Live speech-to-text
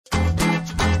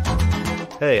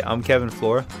Hey, I'm Kevin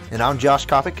Flora. And I'm Josh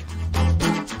Coppock.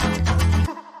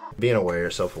 Being aware,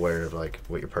 self-aware of like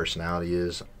what your personality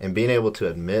is, and being able to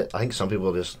admit, I think some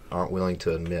people just aren't willing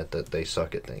to admit that they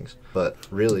suck at things. But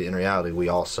really, in reality, we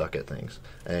all suck at things.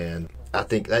 And I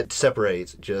think that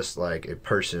separates just like a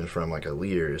person from like a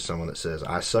leader is someone that says,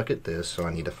 I suck at this, so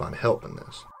I need to find help in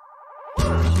this.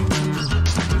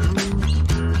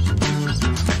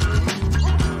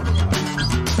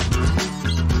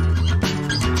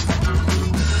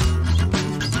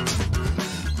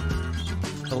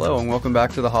 Hello and welcome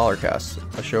back to the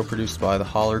Hollercast, a show produced by the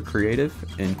Holler Creative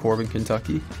in Corbin,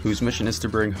 Kentucky, whose mission is to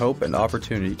bring hope and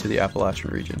opportunity to the Appalachian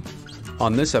region.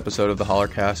 On this episode of the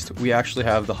Hollercast, we actually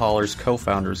have the Holler's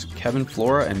co-founders Kevin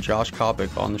Flora and Josh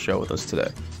Coppock on the show with us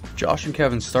today. Josh and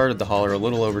Kevin started the Holler a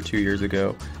little over 2 years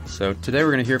ago, so today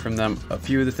we're going to hear from them a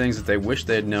few of the things that they wish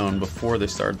they had known before they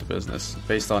started the business,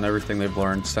 based on everything they've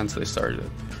learned since they started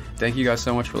it. Thank you guys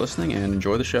so much for listening and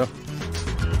enjoy the show.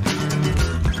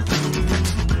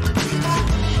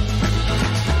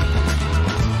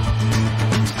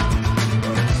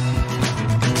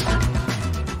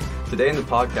 Today in the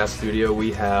podcast studio,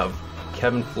 we have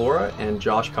Kevin Flora and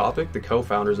Josh Coppock, the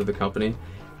co-founders of the company.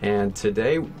 And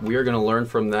today we are going to learn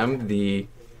from them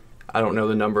I don't know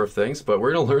the number of things, but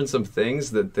we're going to learn some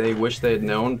things that they wish they had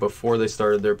known before they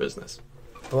started their business.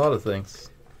 A lot of things.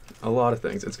 A lot of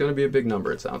things. It's going to be a big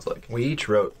number, it sounds like. We each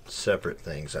wrote separate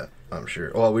things, I'm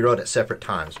sure. Well, we wrote at separate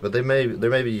times, but there may be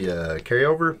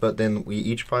carryover, but then we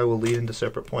each probably will lead into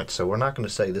separate points. So we're not going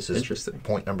to say this is Interesting.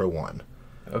 Point number one.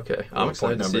 Okay, I'm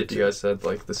excited to see if you guys said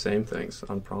like the same things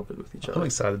unprompted with each other. I'm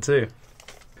excited too.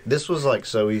 This was like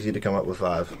so easy to come up with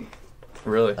 5.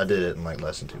 Really? I did it in like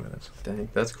less than 2 minutes. Dang,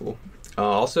 that's cool.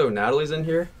 Also, Natalie's in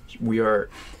here. We are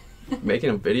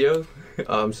making a video,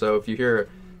 so if you hear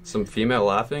some female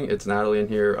laughing, it's Natalie in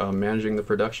here managing the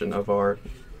production of our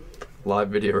live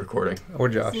video recording. Or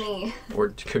Josh. Me. Or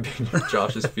it could be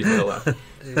Josh's female laughing.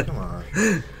 Dude, come on.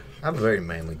 I have a very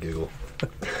manly giggle.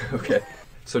 Okay.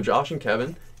 So Josh and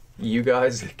Kevin, you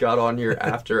guys got on here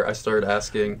after I started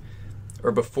asking,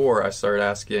 or before I started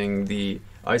asking the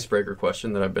icebreaker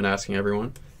question that I've been asking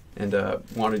everyone, and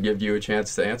wanted to give you a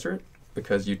chance to answer it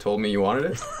because you told me you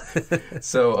wanted it.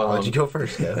 So why'd you go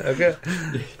first, Kevin? Okay.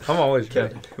 I'm always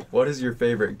Kevin, what is your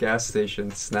favorite gas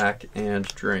station snack and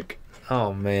drink?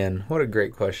 Oh man, what a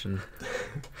great question.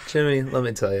 Jimmy, let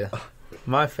me tell you,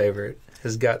 my favorite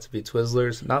has got to be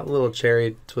Twizzlers, not little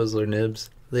cherry Twizzler nibs.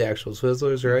 The actual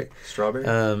Twizzlers, right? Strawberry?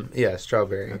 Yeah,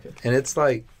 strawberry. Okay. And it's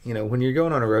like, you know, when you're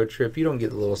going on a road trip, you don't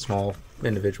get the little small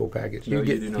individual package. No,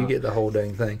 you do you not. get the whole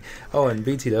dang thing. Oh, and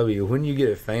BTW, when you get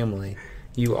a family,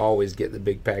 you always get the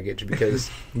big package because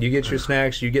you get your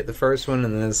snacks, you get the first one,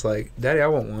 and then it's like, Daddy, I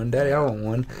want one. Daddy, I want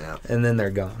one. Yeah. And then they're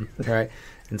gone, right?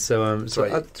 And so,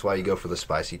 That's why you go for the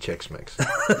spicy Chex Mix.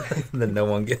 then no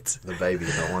one gets it. The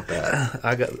babies don't want that.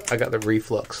 I got the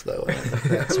reflux though.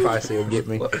 That spicy will get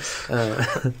me.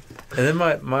 And then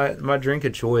my drink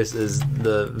of choice is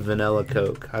the vanilla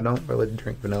Coke. I don't really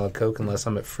drink vanilla Coke unless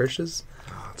I'm at Frisch's,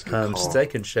 That's a good call.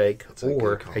 Steak and Shake, That's a good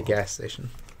or call. a gas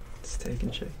station. Steak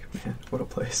and Shake. Man, what a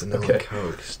place. Vanilla Okay.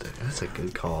 Coke. That's a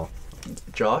good call.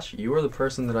 Josh, you are the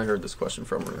person that I heard this question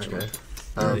from originally. Okay.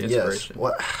 The Yes. inspiration.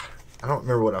 What? I don't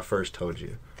remember what I first told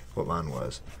you, what mine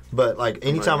was. But like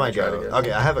anytime I gonna try go, to guess.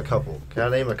 okay, I have a couple. Can I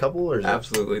name a couple or is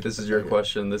Absolutely. This is your Okay.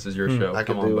 question. This is your show. I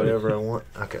Come can on, do buddy. whatever I want.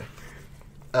 Okay.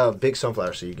 Big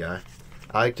sunflower seed guy.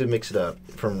 I like to mix it up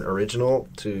from original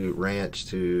to ranch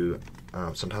to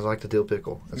sometimes I like the dill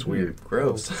pickle. That's weird.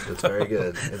 Gross. It's very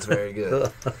good. It's very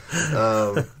good.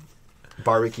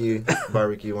 Barbecue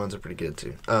ones are pretty good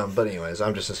too. But anyways,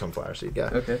 I'm just a sunflower seed guy.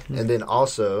 Okay. And then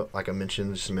also, like I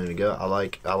mentioned just a minute ago, I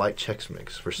like Chex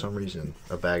Mix for some reason.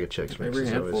 A bag of Chex Mix Every is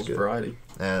handful's always good. variety.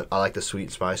 And I like the sweet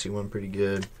and spicy one pretty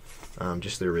good.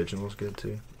 Just the original is good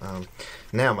too.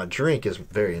 Now my drink is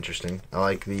very interesting. I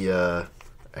like the.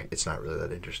 It's not really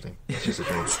that interesting. It's just a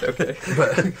drink. Okay.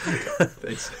 But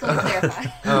Thanks.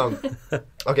 Clarify.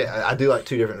 okay, I do like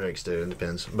 2 different drinks too. It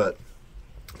depends, but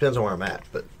depends on where I'm at.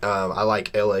 But I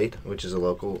like L8, which is a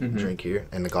local drink here,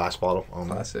 and the glass bottle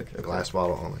only. Classic. The Okay. glass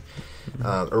bottle only.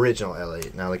 Original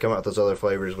L8. Now they come out with those other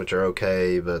flavors which are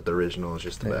okay, but the original is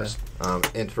just the Yeah. best.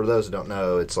 And for those who don't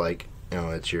know, it's like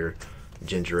it's your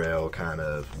ginger ale kind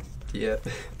of. Yeah,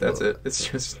 that's it. It's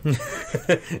just no.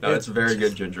 It's very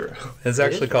good ginger ale. It's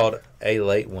actually called a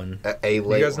late one.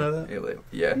 A-late. You guys know that?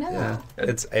 Yeah. No. Yeah. And-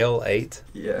 It's L8,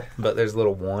 Yeah. but there's a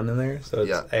little 1 in there, so it's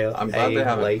Yeah. I'm glad they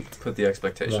haven't late. put the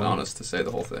expectation One. on us to say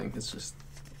the whole thing. It's just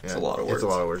it's Yeah, a lot of words. It's a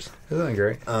lot of words. Isn't that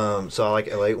great? So I like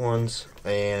L8 ones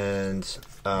and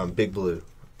Big Blue,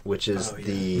 which is Oh, yeah.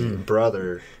 the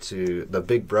brother to the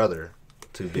big brother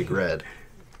to Big Red.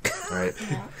 right?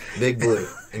 Big Blue,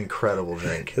 incredible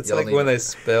drink. It's Y'all like need- when they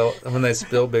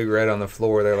spill Big Red on the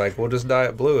floor, they're like, "We'll just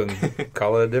Diet Blue and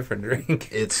call it a different drink."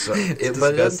 It's but it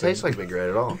doesn't disgusting. taste like Big Red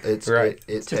at all. It's Right.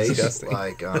 It tastes disgusting.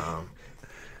 like I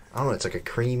don't know. It's like a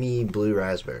creamy blue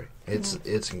raspberry. It's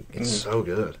so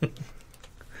good.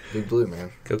 Big Blue,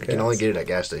 man. Go You can only Cats. get it at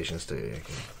gas stations too.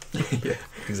 Yeah,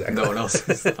 Exactly. no one else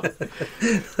is.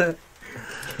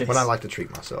 When I like to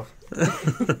treat myself.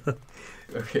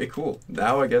 Okay, cool.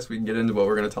 Now I guess we can get into what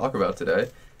we're going to talk about today.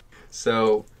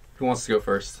 So, who wants to go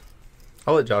first?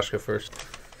 I'll let Josh go first.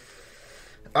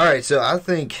 All right, so I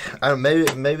think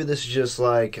maybe this is just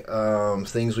like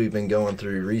things we've been going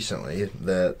through recently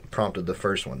that prompted the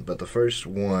first one. But the first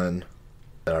one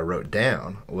that I wrote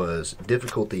down was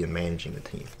difficulty in managing a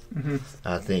team. Mm-hmm.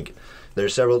 I think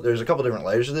there's a couple different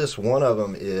layers of this. One of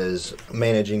them is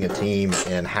managing a team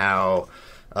and how,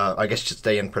 I guess, just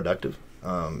staying productive.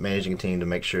 Managing a team to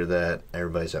make sure that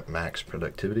everybody's at max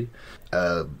productivity.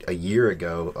 A year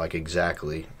ago, like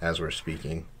exactly as we're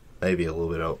speaking, maybe a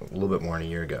little bit more than a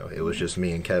year ago, it was just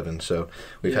me and Kevin. So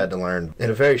we've had to learn in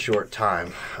a very short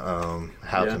time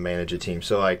how to manage a team.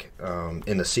 So like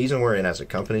in the season we're in as a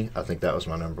company, I think that was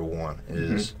my number one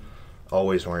is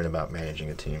always worrying about managing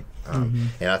a team.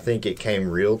 And I think it came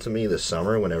real to me this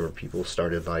summer whenever people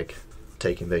started like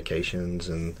taking vacations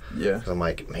and 'cause I'm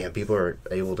like, man, people are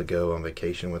able to go on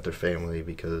vacation with their family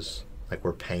because like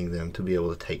we're paying them to be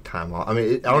able to take time off. I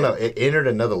mean, I don't know. It entered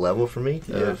another level for me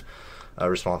of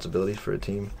responsibility for a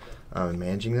team and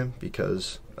managing them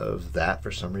because of that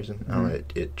for some reason. I don't know.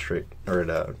 It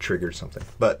triggered something.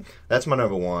 But that's my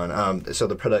number one. So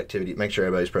the productivity, make sure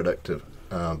everybody's productive,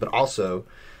 but also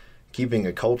keeping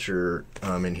a culture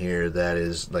in here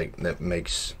that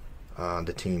makes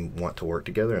the team want to work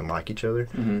together and like each other.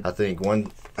 I think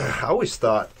I always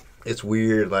thought it's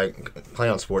weird, like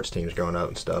playing on sports teams growing up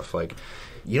and stuff, like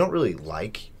you don't really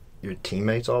like your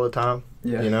teammates all the time,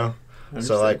 you know?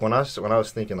 So like when I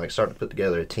was thinking like starting to put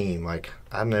together a team, like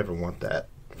I never want that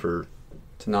for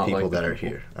Not people like that the are people.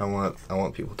 here. I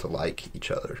want people to like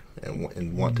each other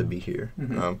and want to be here.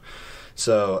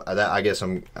 So that I guess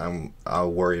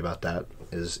I'll worry about that.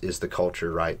 Is the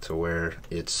culture right to where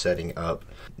it's setting up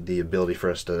the ability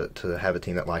for us to have a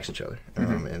team that likes each other?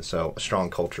 And so a strong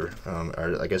culture,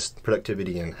 or I guess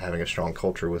productivity and having a strong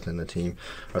culture within the team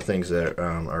are things that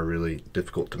are really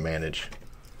difficult to manage.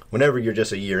 Whenever you're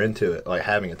just a year into it, like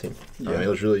having a team, it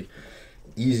was really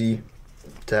easy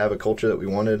to have a culture that we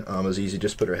wanted. It was easy to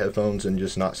just put our headphones and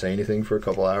just not say anything for a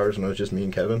couple hours, and it was just me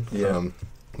and Kevin.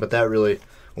 But that really,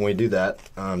 when we do that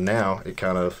now, it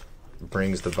kind of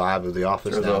brings the vibe of the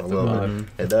office Throws down off a the little vibe.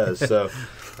 bit. It does. So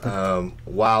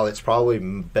while it's probably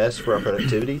best for our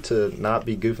productivity to not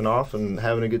be goofing off and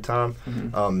having a good time,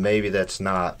 maybe that's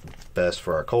not best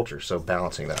for our culture. So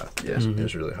balancing that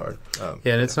is really hard.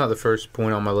 Yeah, and it's not the first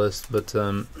point on my list, but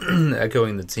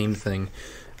echoing the team thing,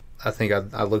 I think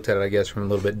I looked at it, I guess, from a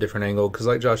little bit different angle. Because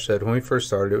like Josh said, when we first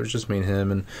started, it was just me and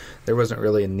him, and there wasn't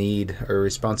really a need or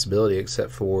responsibility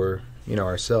except for,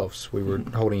 ourselves. We were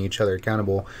holding each other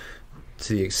accountable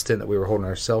to the extent that we were holding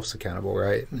ourselves accountable,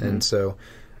 right? And so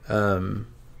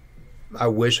I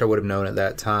wish I would have known at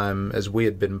that time, as we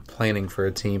had been planning for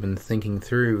a team and thinking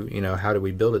through, how do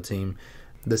we build a team,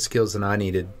 the skills that I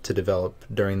needed to develop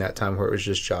during that time where it was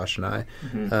just Josh and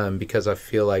I. Because I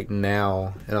feel like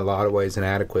now, in a lot of ways,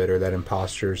 inadequate, or that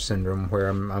imposter syndrome where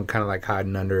I'm kind of like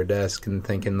hiding under a desk and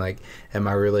thinking like, am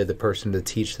I really the person to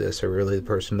teach this, or really the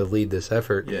person to lead this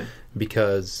effort?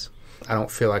 Because I don't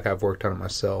feel like I've worked on it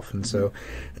myself. And so,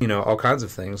 all kinds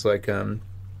of things like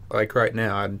right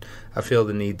now, I feel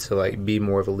the need to like be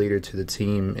more of a leader to the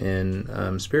team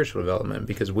in spiritual development,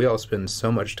 because we all spend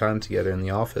so much time together in the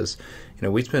office.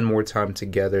 We spend more time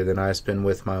together than I spend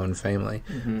with my own family,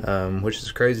 which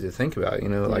is crazy to think about.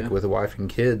 Like with a wife and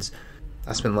kids,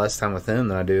 I spend less time with them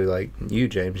than I do like you,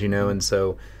 James. And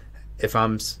so if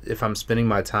I'm spending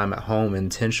my time at home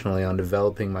intentionally on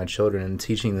developing my children and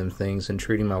teaching them things and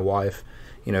treating my wife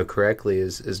correctly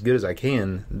as good as I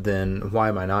can, then why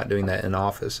am I not doing that in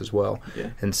office as well?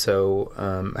 And so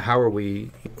how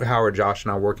are Josh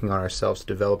and I working on ourselves to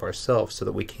develop ourselves so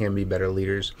that we can be better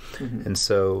leaders? And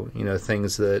so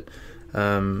things that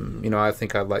I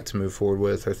think I'd like to move forward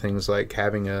with are things like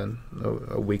having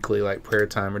a weekly like prayer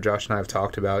time, where Josh and I have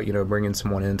talked about bringing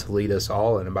someone in to lead us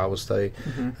all in a Bible study.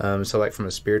 So like from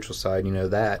a spiritual side,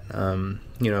 that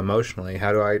emotionally,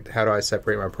 how do I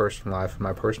separate my personal life and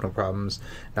my personal problems,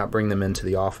 not bring them into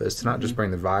the office, to not just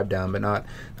bring the vibe down, but not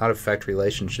affect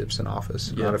relationships in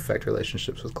office, not affect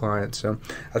relationships with clients. So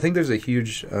I think there's a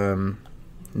huge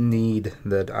need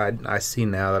that I see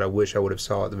now that I wish I would have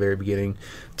saw at the very beginning,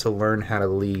 to learn how to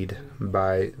lead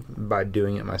by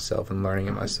doing it myself and learning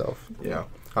it myself. Yeah.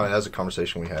 That was a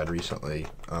conversation we had recently.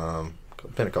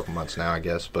 Been a couple months now, I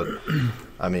guess, but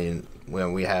I mean,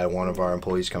 when we had one of our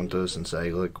employees come to us and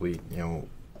say, look, we, I don't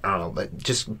know, but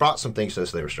just brought some things to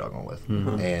us they were struggling with.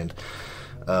 And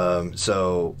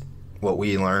so what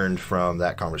we learned from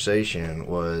that conversation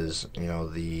was,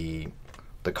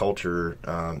 the culture,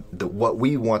 what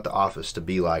we want the office to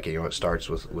be like. It starts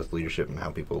with leadership and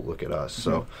how people look at us.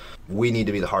 So we need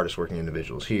to be the hardest working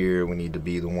individuals here. We need to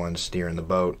be the ones steering the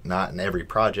boat, not in every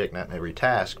project, not in every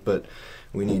task, but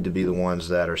we need to be the ones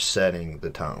that are setting the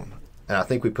tone. And I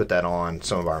think we put that on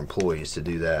some of our employees to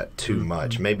do that too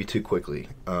much, maybe too quickly.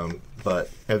 But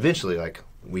eventually,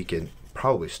 we can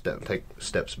probably take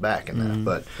steps back in that.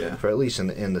 But for at least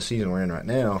in the season we're in right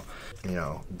now,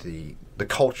 the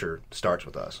culture starts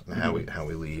with us, and how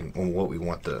we lead, and what we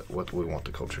want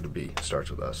the culture to be starts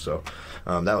with us. So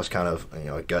that was kind of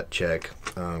a gut check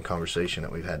conversation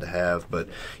that we've had to have. But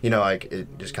it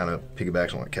just kind of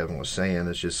piggybacks on what Kevin was saying.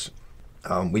 It's just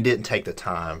we didn't take the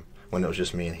time when it was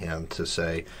just me and him to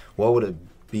say, what would it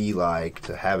be like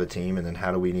to have a team, and then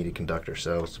how do we need to conduct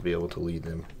ourselves to be able to lead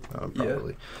them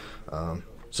properly.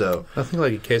 So I think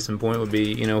a case in point would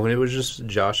be, when it was just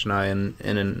Josh and I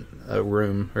in a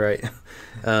room, right?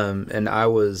 And I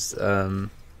was,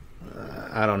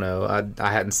 I don't know,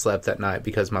 I hadn't slept that night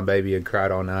because my baby had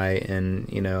cried all night, and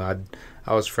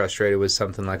I was frustrated with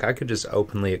something. I could just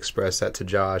openly express that to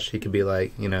Josh. He could be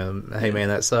like, hey man,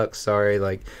 that sucks, sorry,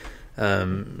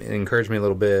 encourage me a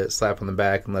little bit, slap on the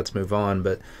back, and let's move on.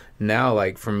 But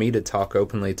now, for me to talk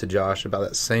openly to Josh about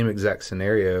that same exact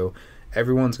scenario,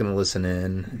 everyone's going to listen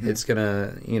in. It's going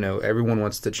to, everyone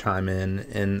wants to chime in,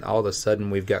 and all of a sudden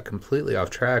we've got completely off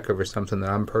track over something that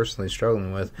I'm personally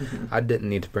struggling with. I didn't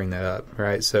need to bring that up,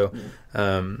 right? So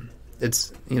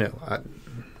it's,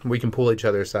 we can pull each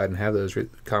other aside and have those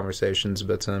conversations,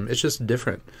 but it's just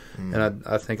different. And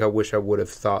I think I wish I would have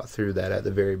thought through that at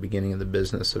the very beginning of the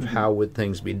business of how would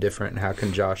things be different, and how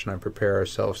can Josh and I prepare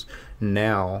ourselves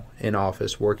now in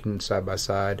office, working side by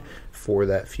side for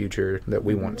that future that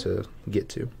we want to get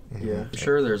to. Yeah,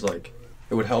 sure. There's it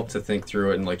would help to think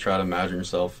through it and try to imagine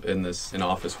yourself in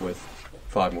office with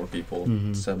 5 more people,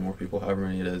 7 more people, however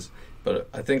many it is. But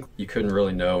I think you couldn't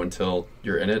really know until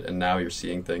you're in it, and now you're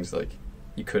seeing things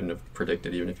you couldn't have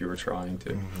predicted even if you were trying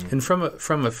to. And from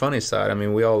a funny side,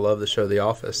 we all love the show The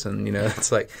Office, and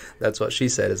it's that's what she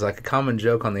said. It's a common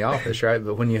joke on The Office, right?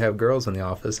 But when you have girls in the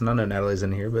office, and I know Natalie's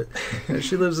in here, but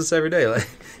she lives this every day.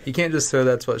 You can't just throw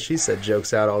 "that's what she said"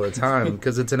 jokes out all the time,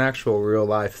 because it's an actual real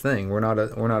life thing. We're not a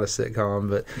sitcom,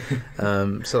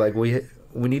 but so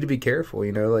we need to be careful,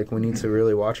 we need to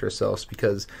really watch ourselves,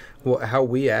 because how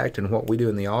we act and what we do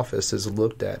in the office is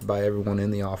looked at by everyone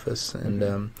in the office,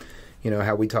 and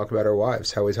how we talk about our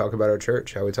wives, how we talk about our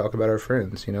church, how we talk about our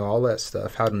friends, all that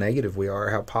stuff, how negative we are,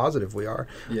 how positive we are.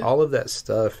 Yeah. All of that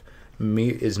stuff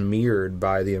is mirrored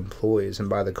by the employees and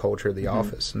by the culture of the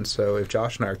office. And so if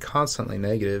Josh and I are constantly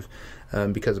negative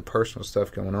because of personal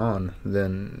stuff going on,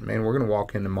 then, man, we're going to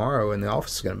walk in tomorrow and the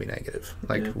office is going to be negative.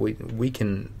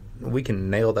 We can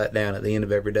nail that down at the end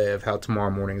of every day of how tomorrow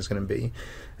morning is going to be.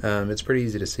 It's pretty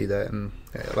easy to see that. And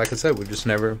like I said,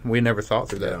 we never thought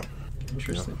through that. Yeah.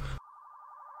 Interesting. Yeah.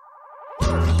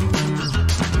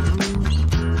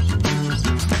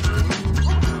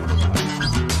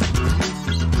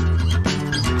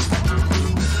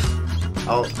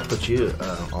 I'll put you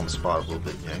on the spot a little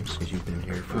bit, James, because you've been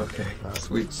here for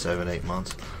sweet 7-8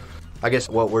 months. I guess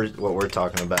what we're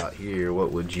talking about here.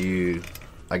 What would you?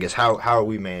 I guess how are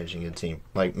we managing a team?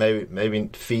 Maybe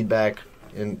feedback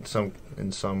in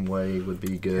some way would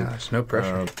be good. Gosh, no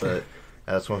pressure. But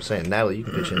that's what I'm saying. Natalie, you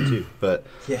can pitch in too. But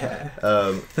yeah,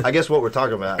 I guess what we're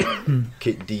talking about.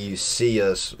 Do you see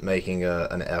us making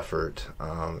an effort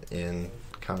in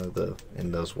kind of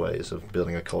in those ways of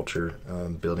building a culture,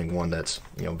 building one that's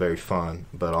very fun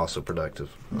but also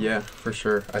productive? Yeah, for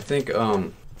sure. I think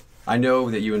I know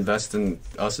that you invest in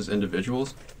us as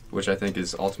individuals, which I think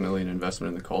is ultimately an investment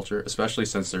in the culture, especially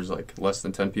since there's less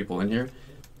than 10 people in here.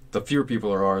 The fewer people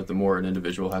there are, the more an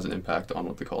individual has an impact on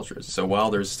what the culture is. So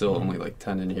while there's still only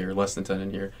 10 in here, less than 10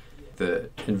 in here, the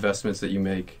investments that you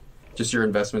make, just your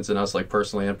investments in us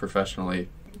personally and professionally,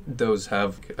 those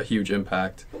have a huge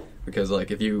impact, because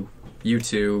if you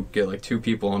two get 2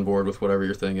 people on board with whatever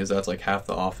your thing is, that's half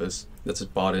the office that's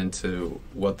bought into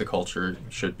what the culture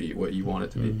should be, what you want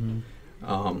it to be.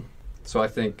 So I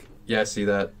think, I see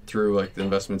that through the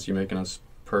investments you make in us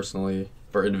personally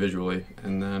or individually,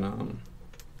 and then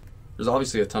there's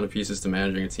obviously a ton of pieces to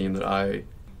managing a team that I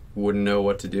wouldn't know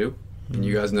what to do. and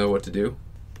you guys know what to do.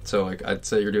 So, like, I'd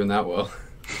say you're doing that well.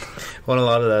 Well, a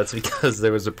lot of that's because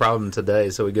there was a problem today,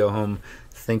 so we go home,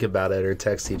 think about it, or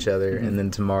text each other, and then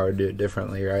tomorrow do it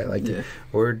differently, right? Like,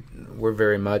 we're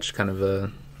very much kind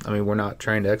of we're not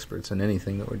trained experts in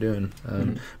anything that we're doing,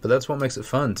 but that's what makes it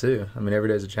fun too. I mean, every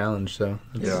day's a challenge, so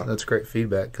that's great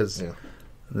feedback, because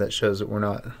that shows that we're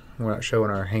not showing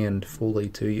our hand fully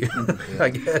to you. I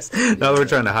guess not that we're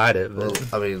trying to hide it,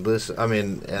 but well,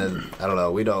 and I don't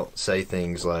know. We don't say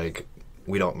things like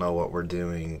we don't know what we're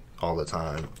doing all the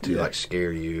time to like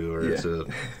scare you or to.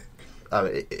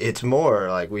 It's more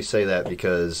like we say that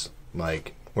because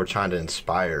like we're trying to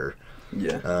inspire.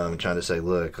 Trying to say,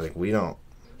 look, like we don't.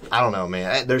 I don't know,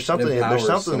 man. There's something. There's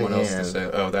something someone else in to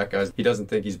say, oh, that guy, he doesn't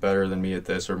think he's better than me at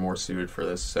this or more suited for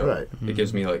this. So it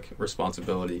gives me like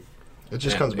responsibility. It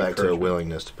just comes back to a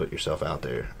willingness to put yourself out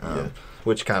there,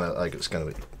 which kind of like it's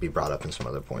going to be brought up in some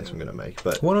other points I'm going to make.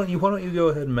 But why don't you go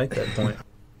ahead and make that point?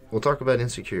 We'll talk about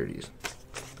insecurities.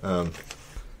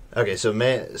 Okay,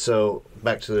 so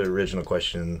back to the original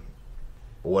question.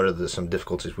 What are some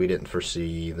difficulties we didn't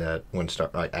foresee that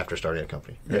after starting a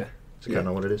company? Right? Yeah. Is it kind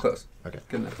of what it is? Close. Okay.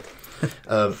 Good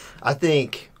enough. I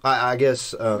think, I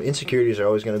guess insecurities are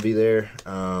always going to be there.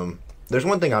 There's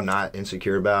one thing I'm not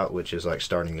insecure about, which is like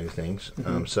starting new things.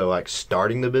 So like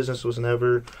starting the business was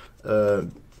never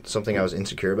something I was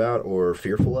insecure about or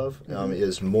fearful of.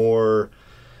 Is more,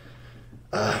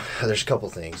 there's a couple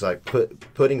things. Like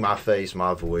putting my face,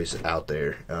 my voice out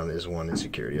there is one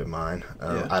insecurity of mine.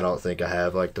 I don't think I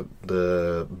have like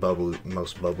the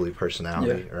most bubbly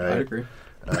personality, right? I'd agree.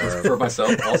 For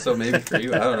myself, also maybe for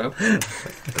you, I don't know.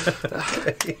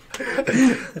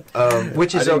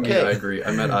 Which is okay. I agree. I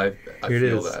meant I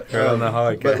feel that. Right on the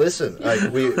Hollercast. But listen,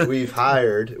 like we've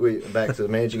hired. Back to the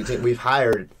managing team. We've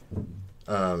hired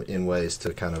in ways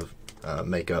to kind of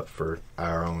make up for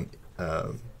our own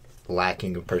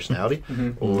lacking of personality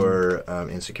or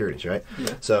insecurities, right?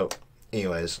 Yeah. So,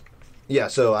 anyways,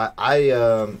 So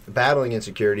I battling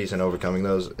insecurities and overcoming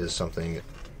those is something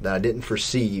that I didn't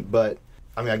foresee, but.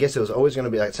 I mean, I guess it was always going to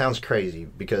be like, it sounds crazy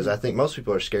because I think most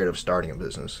people are scared of starting a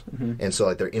business. And so,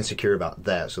 like, they're insecure about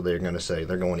that. So they're going to say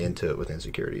they're going into it with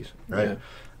insecurities, right? Yeah.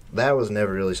 That was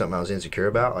never really something I was insecure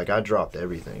about. Like, I dropped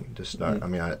everything to start. I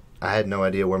mean, I had no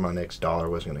idea where my next dollar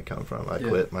was going to come from. I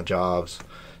quit my jobs.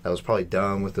 I was probably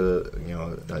done with a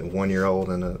 1-year-old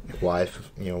and a wife.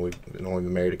 We'd only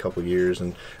been married a couple of years.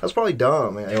 And I was probably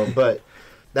dumb, but...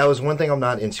 That was one thing I'm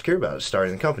not insecure about, is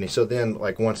starting the company. So then,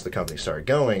 like, once the company started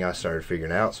going, I started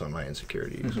figuring out some of my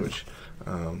insecurities, which,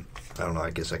 I don't know,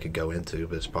 I guess I could go into,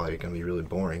 but it's probably going to be really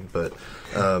boring. But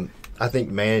I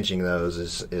think managing those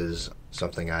is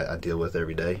something I deal with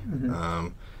every day.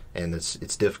 And it's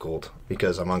difficult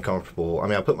because I'm uncomfortable. I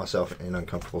mean, I put myself in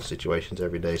uncomfortable situations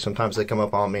every day. Sometimes they come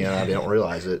up on me and I don't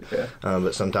realize it.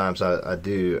 But sometimes I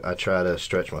do. I try to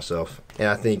stretch myself. And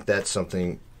I think that's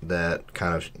something that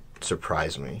kind of...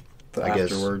 surprise me. The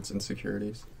afterwards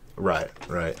insecurities. Right.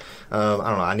 I don't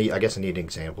know. I guess I need an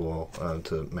example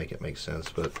to make it make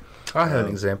sense. But I have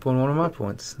an example in one of my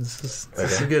points. This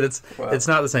is good. It's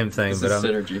not the same thing, but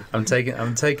synergy. I'm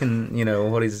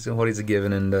taking what he's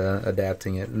given and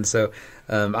adapting it. And so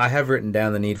I have written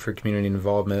down the need for community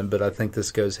involvement, but I think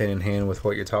this goes hand in hand with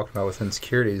what you're talking about with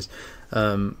insecurities,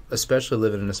 especially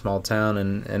living in a small town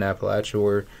in Appalachia,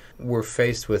 where we're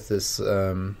faced with this.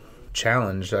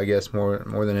 Challenge, I guess, more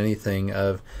than anything,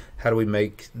 of how do we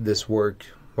make this work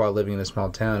while living in a small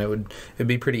town. It'd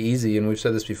be pretty easy, and we've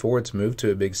said this before, to move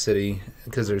to a big city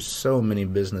because there's so many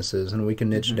businesses, and we can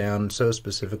niche down so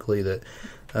specifically that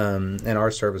in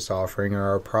our service offering or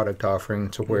our product offering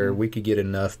to where we could get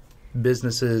enough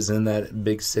businesses in that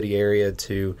big city area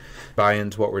to buy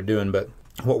into what we're doing. But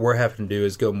what we're having to do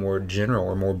is go more general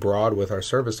or more broad with our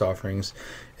service offerings,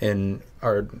 and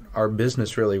our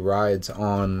business really rides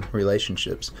on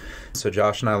relationships. So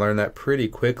Josh and I learned that pretty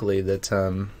quickly, that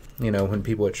when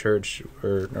people at church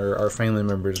or our family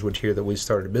members would hear that we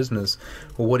started a business,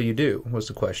 well, what do you do was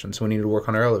the question. So we needed to work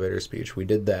on our elevator speech. We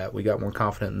did that. We got more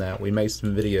confident in that. We made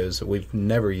some videos that we've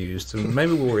never used. So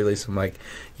maybe we'll release them like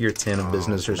year 10 of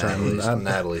business or something.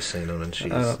 Natalie's seen them and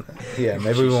she's...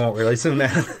 maybe we won't release them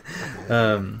now.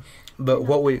 But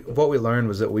what we learned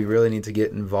was that we really need to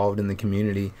get involved in the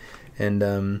community.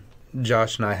 And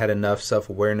Josh and I had enough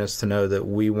self-awareness to know that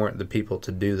we weren't the people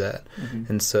to do that.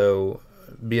 And so...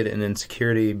 be it an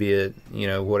insecurity, be it,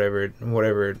 whatever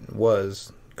it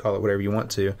was, call it whatever you want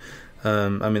to.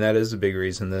 That is a big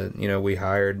reason that, we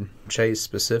hired Chase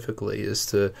specifically, is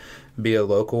to be a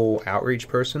local outreach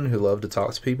person who loved to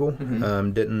talk to people,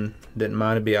 didn't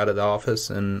mind to be out of the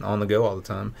office and on the go all the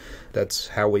time. That's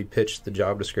how we pitched the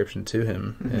job description to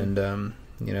him. And,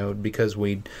 because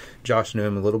Josh knew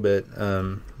him a little bit,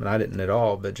 and I didn't at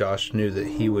all, but Josh knew that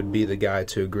he would be the guy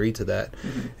to agree to that.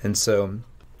 And so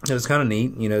it was kind of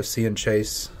neat, seeing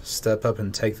Chase step up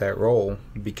and take that role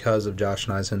because of Josh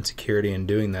and I's insecurity in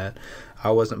doing that.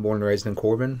 I wasn't born and raised in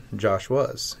Corbin. Josh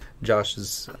was. Josh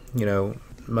is,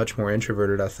 much more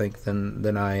introverted, I think,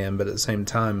 than I am. But at the same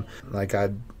time, like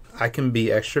I can be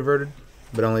extroverted,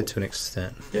 but only to an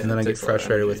extent. Yeah, and then I get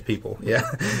frustrated with people. Yeah.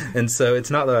 And so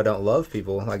it's not that I don't love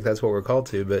people. Like, that's what we're called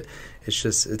to. But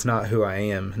it's not who I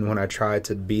am. And when I try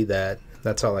to be that,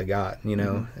 that's all I got,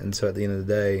 And so at the end of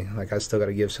the day, like, I still got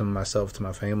to give some of myself to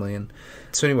my family. And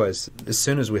so anyways, as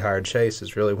soon as we hired Chase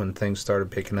is really when things started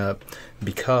picking up,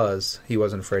 because he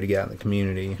wasn't afraid to get out in the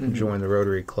community, join the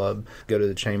Rotary Club, go to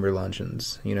the chamber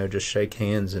luncheons, just shake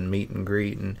hands and meet and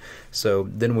greet. And so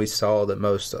then we saw that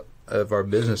most of our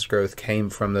business growth came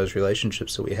from those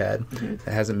relationships that we had. It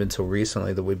hasn't been until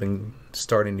recently that we've been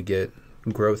starting to get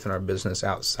growth in our business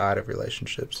outside of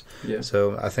relationships. Yeah.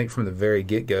 So I think from the very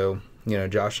get-go,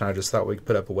 Josh and I just thought we could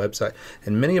put up a website.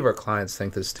 And many of our clients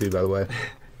think this too, by the way.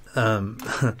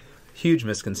 Huge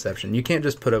misconception. You can't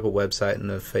just put up a website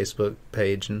and a Facebook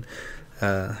page and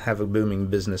have a booming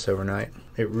business overnight.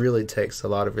 It really takes a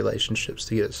lot of relationships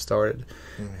to get it started.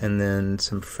 And then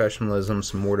some professionalism,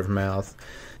 some word of mouth,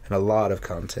 and a lot of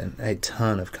content, a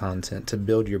ton of content to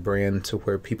build your brand to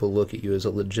where people look at you as a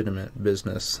legitimate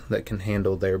business that can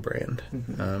handle their brand.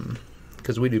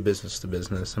 Because we do business to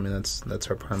business. I mean, that's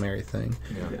our primary thing.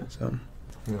 Yeah. So,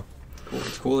 cool.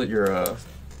 It's cool that your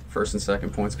first and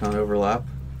second points kind of overlap.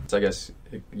 So I guess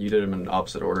you did them in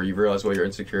opposite order. You realized what your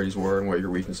insecurities were and what your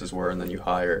weaknesses were, and then you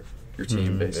hire your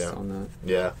team based on that.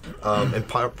 Yeah. And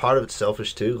part of it's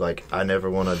selfish too. Like, I never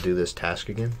want to do this task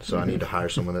again, so I need to hire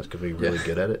someone that's going to be really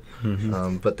good at it.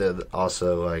 But then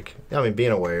also, like,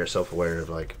 being self-aware of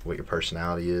like what your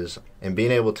personality is, and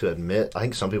being able to admit. I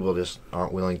think some people just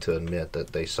aren't willing to admit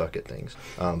that they suck at things.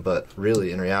 But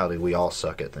really, in reality, we all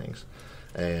suck at things,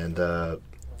 and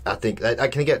I think that I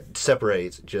think that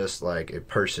separates just like a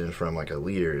person from like a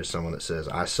leader is someone that says,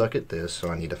 I suck at this, so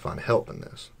I need to find help in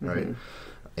this, right?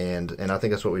 And I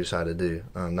think that's what we decided to do.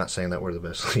 I'm not saying that we're the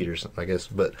best leaders, I guess,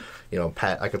 but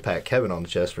I could pat Kevin on the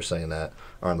chest for saying that,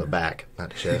 or on the back, not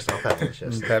the chest. I'll pat him on the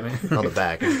chest. On the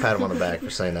back. Pat him on the back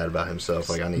for saying that about himself.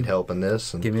 Like, I need help in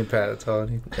this. And, give me a pat. That's all I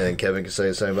need. And Kevin can say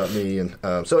the same about me. And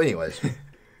so, anyways,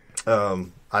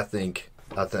 I think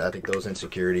those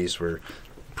insecurities were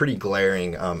pretty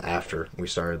glaring after we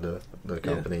started the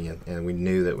company, and we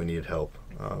knew that we needed help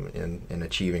in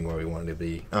achieving where we wanted to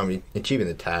be. Achieving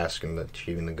the task and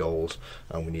achieving the goals.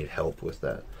 We needed help with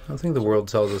that. I think the world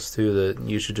tells us too that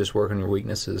you should just work on your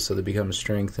weaknesses so they become a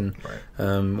strength. And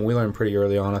we learned pretty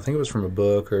early on. I think it was from a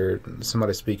book or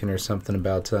somebody speaking or something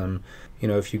about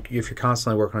if you're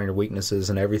constantly working on your weaknesses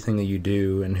and everything that you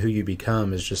do and who you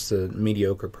become is just a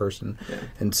mediocre person.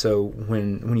 And so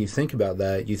when you think about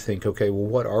that, you think, okay, well,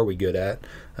 what are we good at?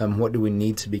 What do we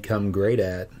need to become great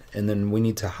at? And then we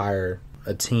need to hire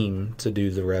a team to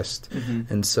do the rest.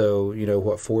 And so,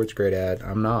 what Ford's great at,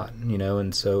 I'm not,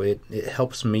 and so it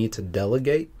helps me to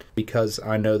delegate because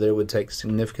I know that it would take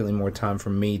significantly more time for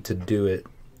me to do it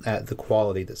at the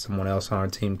quality that someone else on our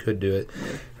team could do it.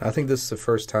 I think this is the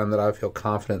first time that I feel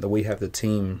confident that we have the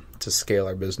team to scale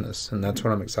our business, and that's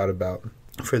what I'm excited about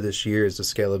for this year is the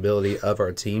scalability of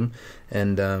our team.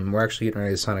 And we're actually getting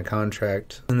ready to sign a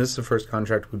contract, and this is the first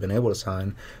contract we've been able to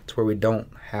sign to where we don't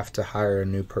have to hire a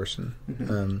new person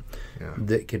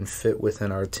that can fit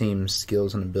within our team's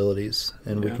skills and abilities,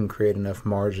 and we can create enough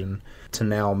margin to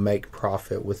now make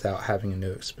profit without having a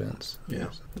new expense.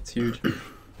 That's huge.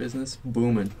 Business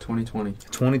booming 2020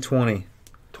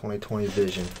 2020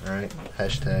 vision, all right?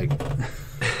 Hashtag.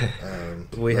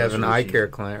 We have an eye care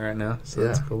client right now, so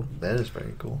that's cool. That is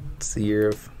very cool. It's the year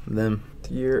of them.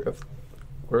 The year of,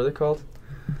 what are they called?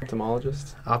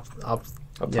 Ophthalmologists?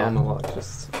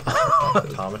 Ophthalmologists.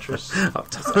 Optometrists.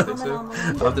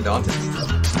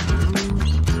 Orthodontists.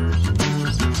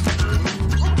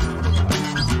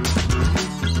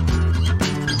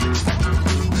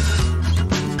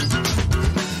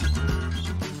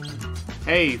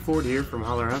 Hey, Ford here from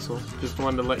Holler Hustle. Just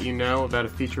wanted to let you know about a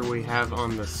feature we have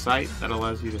on the site that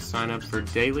allows you to sign up for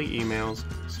daily emails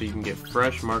so you can get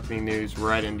fresh marketing news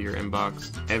right into your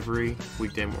inbox every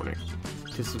weekday morning.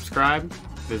 To subscribe,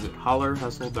 visit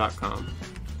hollerhustle.com.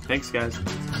 Thanks, guys.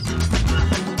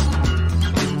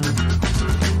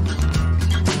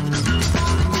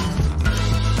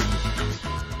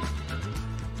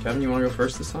 Kevin, you want to go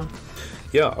first this time?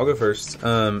 Yeah, I'll go first,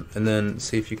 and then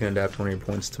see if you can adapt one of your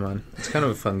points to mine. It's kind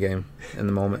of a fun game in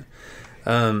the moment.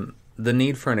 The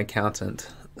need for an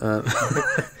accountant. I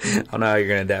don't know how you're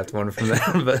going to adapt one from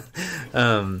that,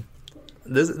 but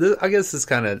this I guess this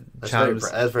kind of chimes.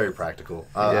 That's very practical.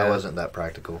 I wasn't that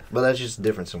practical, but that's just a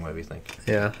difference in what we think.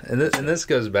 Yeah, and this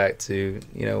goes back to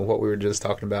what we were just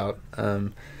talking about.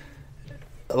 A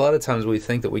lot of times we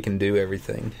think that we can do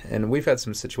everything, and we've had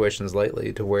some situations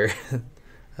lately to where.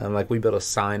 Like we built a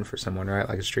sign for someone, right?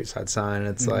 Like a street side sign. And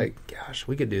it's like, gosh,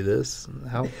 we could do this.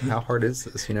 How hard is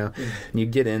this? And you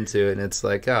get into it, and it's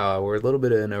like, oh, we're a little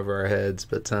bit in over our heads,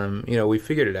 but we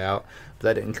figured it out. But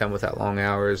that didn't come without long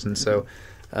hours, and so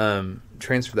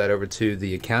transfer that over to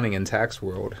the accounting and tax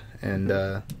world,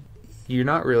 and you're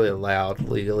not really allowed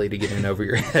legally to get in over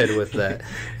your head with that.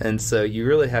 And so you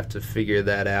really have to figure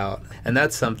that out. And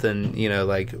that's something,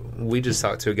 like we just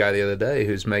talked to a guy the other day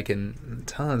who's making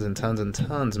tons and tons and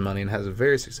tons of money and has a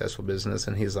very successful business.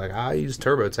 And he's like, I use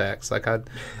TurboTax. Like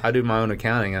I do my own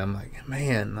accounting. And I'm like,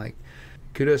 man, like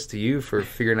kudos to you for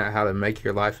figuring out how to make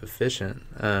your life efficient.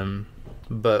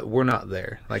 But we're not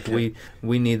there. Like we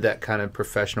need that kind of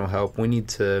professional help. We need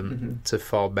to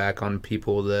fall back on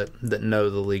people that know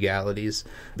the legalities,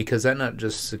 because that not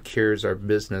just secures our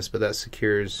business, but that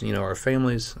secures our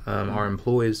families, our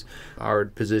employees, our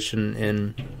position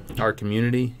in our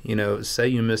community. Say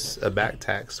you miss a back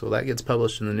tax, well, that gets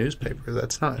published in the newspaper.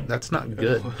 That's not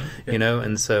good.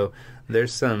 And so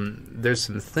there's some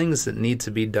things that need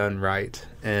to be done right,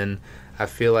 and I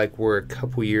feel like we're a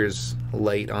couple years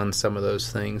late on some of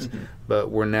those things, but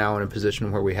we're now in a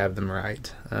position where we have them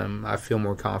right. I feel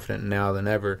more confident now than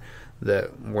ever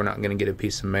that we're not going to get a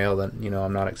piece of mail that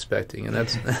I'm not expecting, and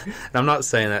that's. And I'm not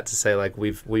saying that to say like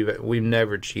we've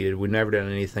never cheated, we've never done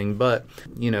anything, but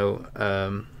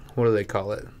what do they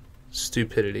call it?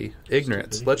 Stupidity,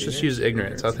 ignorance. Let's just use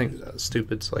ignorance. I think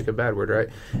stupid's like a bad word, right?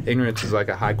 Ignorance is like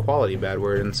a high quality bad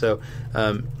word, and so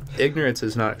ignorance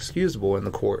is not excusable in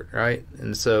the court, right?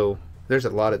 And so there's a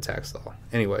lot of tax law.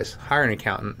 Anyways, hire an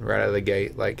accountant right out of the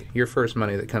gate. Like your first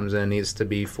money that comes in needs to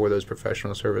be for those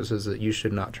professional services that you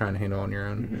should not try and handle on your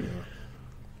own.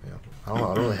 Yeah. I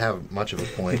don't really have much of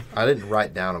a point. I didn't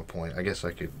write down a point. I guess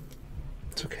I could.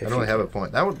 It's okay. I don't really have a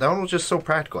point. That one was just so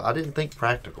practical. I didn't think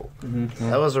practical.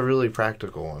 That was a really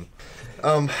practical one.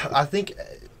 I think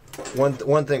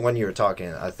one thing when you were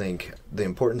talking, I think the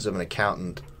importance of an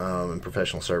accountant and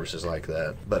professional services like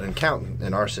that. But an accountant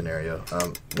in our scenario,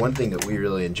 one thing that we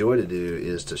really enjoy to do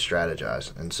is to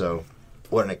strategize. And so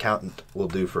what an accountant will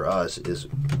do for us is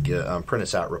print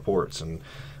us out reports and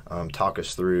talk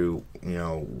us through,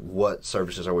 what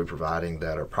services are we providing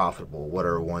that are profitable? What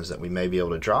are ones that we may be able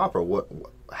to drop, or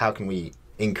how can we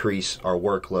increase our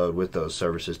workload with those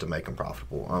services to make them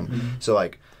profitable? So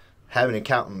like having an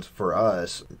accountant for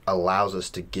us allows us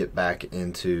to get back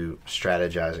into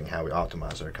strategizing how we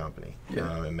optimize our company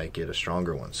and make it a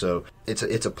stronger one. So it's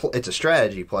a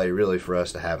strategy play really for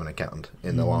us to have an accountant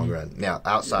in the long run. Now,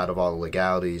 outside of all the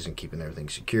legalities and keeping everything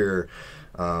secure,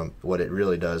 what it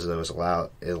really does though is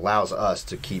it allows us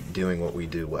to keep doing what we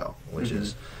do well, which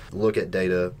is look at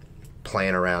data,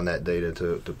 plan around that data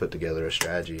to put together a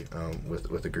strategy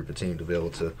with a group of team to be able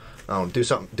to do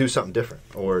something different,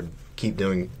 or keep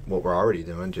doing what we're already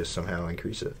doing, just somehow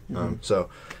increase it. So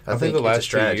I think the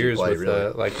last 2 years play, really.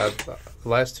 The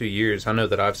last 2 years, I know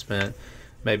that I've spent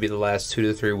maybe the last 2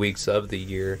 to 3 weeks of the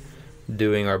year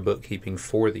doing our bookkeeping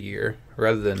for the year,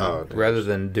 rather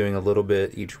than doing a little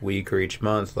bit each week or each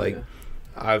month.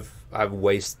 I've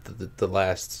wasted the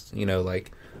last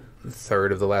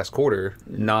third of the last quarter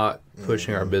not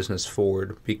pushing our business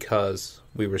forward because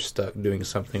we were stuck doing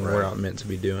something we're not meant to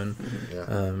be doing.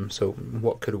 So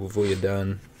what could we have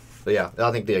done? But yeah,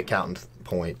 I think the accountant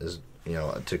point is,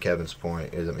 to Kevin's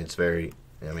point, is it's very,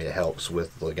 it helps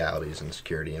with legalities and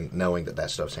security and knowing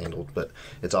that stuff's handled, but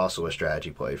it's also a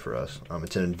strategy play for us.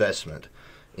 It's an investment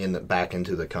back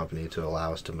into the company to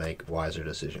allow us to make wiser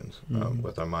decisions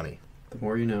with our money. The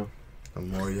more you know. The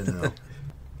more you know.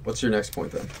 What's your next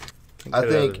point then? I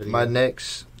think my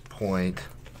next point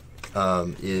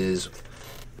is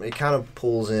it kind of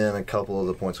pulls in a couple of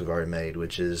the points we've already made,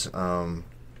 which is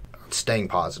staying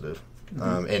positive.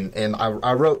 And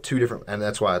I wrote two different, and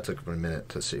that's why I took a minute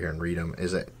to sit here and read them,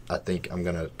 is that I think I'm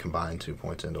going to combine 2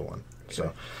 points into one. Okay.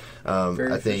 So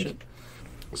Very I efficient. think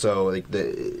so. Like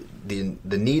the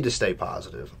need to stay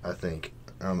positive. I think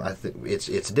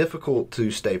it's difficult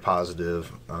to stay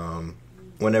positive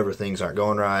whenever things aren't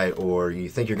going right, or you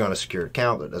think you're going to secure an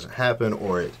account but it doesn't happen,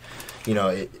 or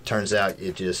it turns out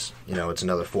it just it's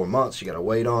another 4 months, you got to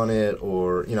wait on it,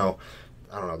 or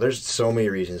I don't know. There's so many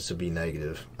reasons to be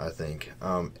negative, I think.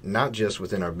 Not just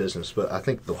within our business, but I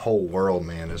think the whole world,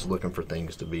 man, is looking for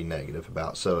things to be negative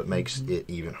about. So it makes it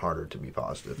even harder to be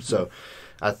positive. So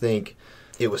I think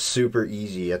it was super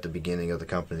easy at the beginning of the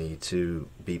company to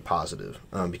be positive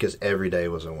because every day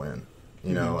was a win.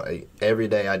 You know, every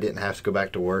day I didn't have to go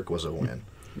back to work was a win.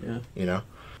 Yeah. You know,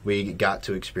 we got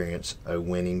to experience a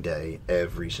winning day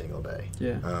every single day.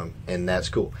 Yeah. And that's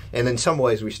cool. And in some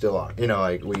ways we still are. You know,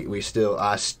 like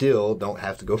I still don't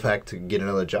have to go back to get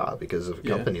another job because of a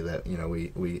company that, you know,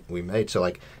 we made. So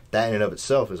like that in and of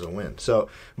itself is a win. So,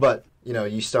 but you know,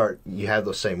 you have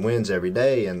those same wins every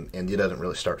day, and it doesn't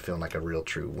really start feeling like a real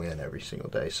true win every single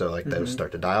day. So like those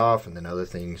start to die off, and then other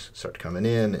things start coming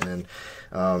in, and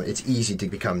then it's easy to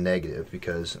become negative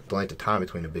because the length of time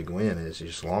between a big win is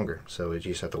just longer. So you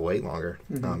just have to wait longer.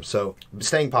 So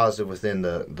staying positive within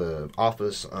the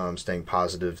office, staying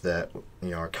positive that,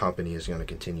 you know, our company is going to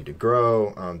continue to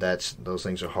grow. Those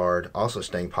things are hard. Also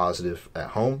staying positive at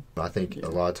home. I think a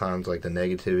lot of times like the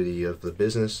negativity of the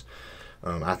business.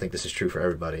 I think this is true for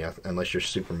everybody. Unless you're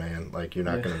Superman, like you're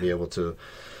not going to be able to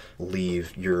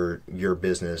leave your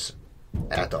business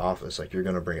at the office. Like you're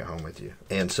going to bring it home with you.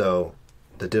 And so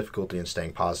the difficulty in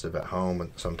staying positive at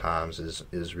home sometimes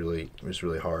is really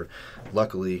hard.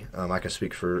 Luckily, I can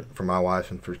speak for my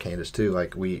wife and for Candace too.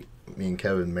 Like me and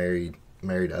Kevin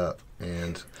married up,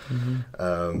 and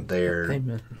they're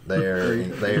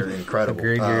incredible.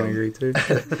 Agreed, you're gonna agree too.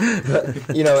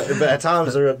 But, you know, but at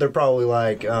times they're probably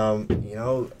like, you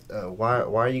know, why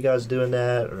are you guys doing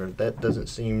that, or that doesn't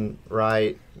seem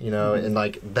right, you know, and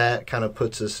like that kind of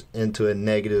puts us into a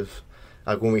negative.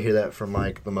 Like when we hear that from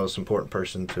like the most important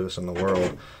person to us in the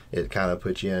world, it kind of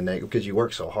puts you in a negative because you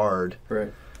work so hard.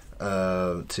 Right.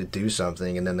 To do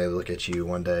something, and then they look at you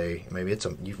one day, maybe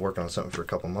you've worked on something for a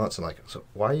couple months, and like, so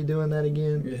why are you doing that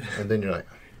again? Yeah. And then you're like,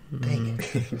 dang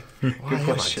it, why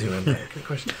am I doing that? Good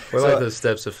question. We're like those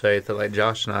steps of faith that like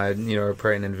Josh and I, you know, are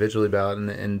praying individually about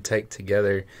and take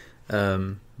together,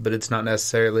 but it's not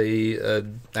necessarily a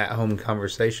at-home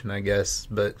conversation, I guess,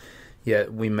 but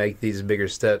yet we make these bigger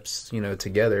steps, you know,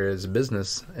 together as a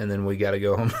business, and then we got to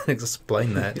go home and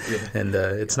explain that. And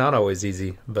it's not always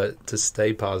easy, but to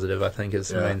stay positive, I think, is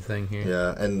the main thing here.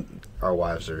 Yeah, and our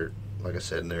wives are, like I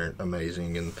said, they're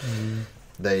amazing, and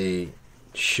they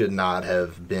should not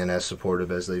have been as supportive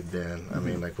as they've been. I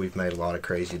mean, like, we've made a lot of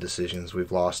crazy decisions.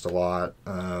 We've lost a lot.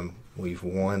 We've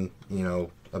won, you know,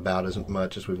 about as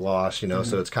much as we've lost, you know,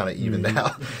 so it's kind of evened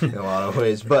out in a lot of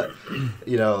ways. But,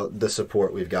 you know, the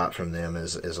support we've got from them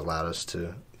has allowed us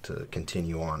to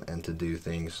continue on and to do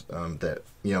things that,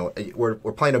 you know,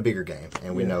 we're playing a bigger game,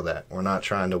 and we know that. We're not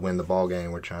trying to win the ball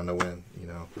game. We're trying to win, you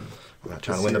know. We're not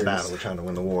trying to win the battle. We're trying to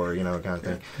win the war, you know, kind of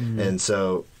thing. And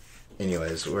so,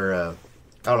 anyways, we're, I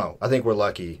don't know. I think we're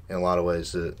lucky in a lot of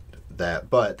ways that,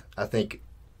 but I think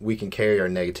we can carry our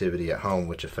negativity at home,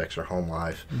 which affects our home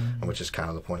life, and which is kind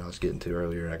of the point I was getting to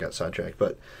earlier, and I got sidetracked.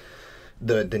 But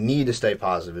the need to stay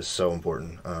positive is so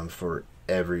important for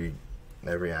every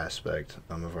aspect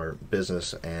of our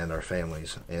business and our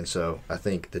families. And so I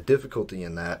think the difficulty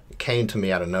in that came to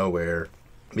me out of nowhere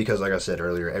because, like I said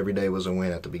earlier, every day was a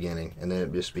win at the beginning, and then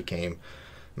it just became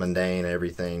mundane.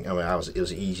 Everything. I mean, it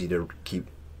was easy to keep,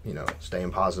 you know, staying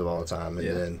positive all the time, and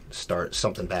then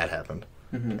something bad happened.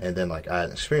 And then, like, I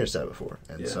hadn't experienced that before.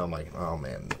 And so I'm like, oh,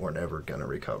 man, we're never going to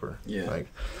recover. Like,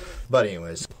 but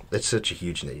anyways, it's such a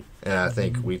huge need. And I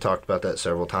think we talked about that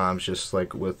several times, just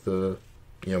like with the,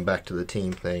 you know, back to the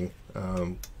team thing,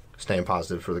 staying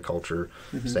positive for the culture,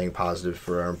 staying positive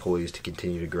for our employees to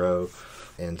continue to grow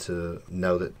and to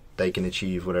know that they can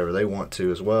achieve whatever they want to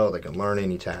as well. They can learn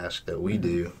any task that we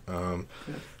do.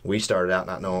 We started out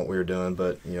not knowing what we were doing,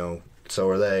 but, you know, so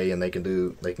are they, and they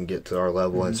can get to our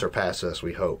level and surpass us,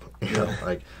 we hope. You know,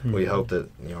 like we hope that,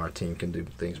 you know, our team can do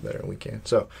things better than we can.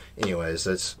 So anyways,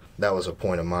 that was a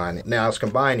point of mine. Now I was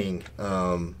combining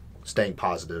staying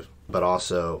positive, but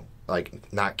also like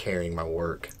not carrying my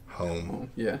work home.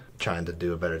 Trying to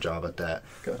do a better job at that.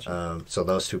 Gotcha. So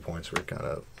those 2 points were kind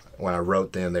of, when I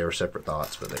wrote them, they were separate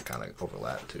thoughts, but they kind of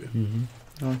overlap too.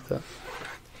 I like that.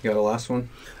 You got a last one?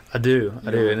 I do,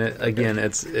 and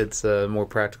it's more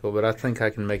practical, but I think I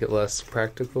can make it less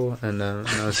practical. And no,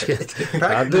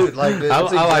 I do like. I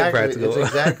like practical. It's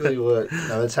exactly what.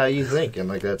 That's how you think, and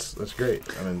like that's great.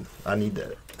 I mean, I need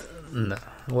that. No,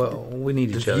 well, we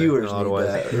need each other. Viewers in a lot of need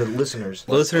ways. that.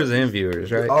 The listeners and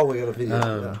viewers, right? Oh, we got a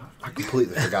video. I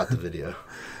completely forgot the video.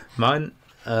 Mine,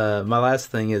 my last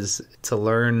thing is to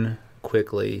learn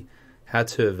quickly how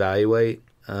to evaluate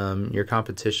your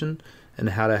competition and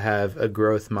how to have a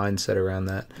growth mindset around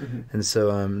that. And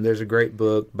so there's a great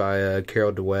book by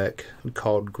Carol Dweck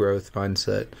called Growth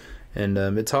Mindset. And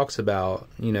it talks about,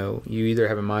 you know, you either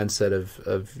have a mindset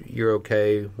of you're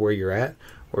okay where you're at,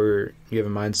 or you have a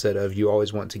mindset of you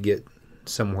always want to get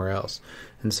somewhere else.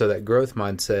 And so that growth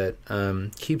mindset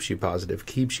keeps you positive,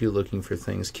 keeps you looking for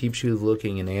things, keeps you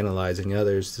looking and analyzing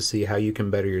others to see how you can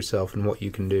better yourself and what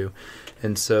you can do.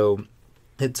 And so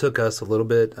it took us a little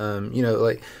bit,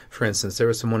 like, for instance, there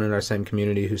was someone in our same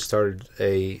community who started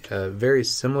a very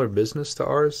similar business to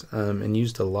ours and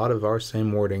used a lot of our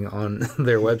same wording on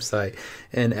their website.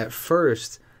 And at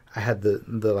first, I had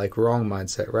the like wrong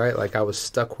mindset, right? Like, I was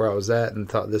stuck where I was at and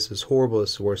thought this is horrible,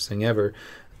 this is the worst thing ever,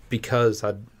 because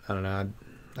I don't know,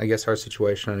 I guess our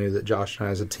situation, I knew that Josh and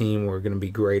I as a team were going to be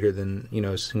greater than,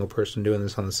 a single person doing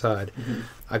this on the side. Mm-hmm.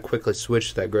 I quickly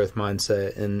switched that growth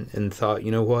mindset and thought,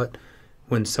 you know what?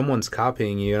 When someone's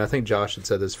copying you, and I think Josh had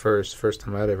said this first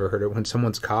time I'd ever heard it, when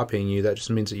someone's copying you, that just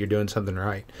means that you're doing something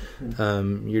right.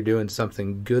 Mm-hmm. You're doing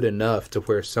something good enough to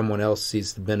where someone else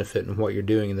sees the benefit in what you're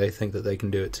doing and they think that they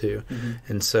can do it too. Mm-hmm.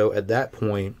 And so at that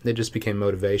point, it just became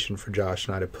motivation for Josh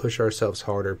and I to push ourselves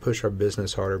harder, push our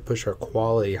business harder, push our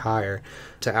quality higher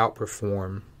to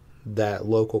outperform that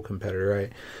local competitor,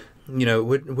 right?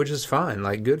 Which is fine,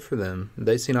 like, good for them.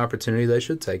 They see an opportunity, they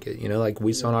should take it. Like,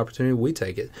 we saw an opportunity, we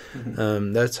take it.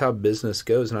 Mm-hmm. That's how business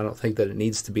goes, and I don't think that it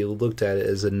needs to be looked at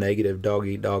as a negative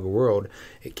dog-eat-dog world.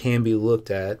 It can be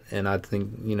looked at, and I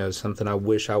think, something I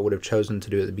wish I would have chosen to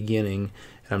do at the beginning,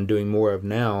 and I'm doing more of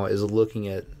now, is looking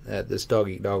at this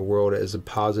dog-eat-dog world as a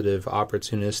positive,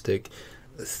 opportunistic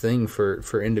thing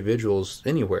for individuals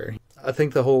anywhere. I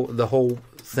think the whole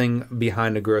thing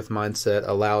behind a growth mindset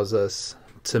allows us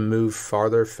to move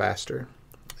farther, faster,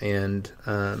 and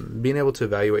being able to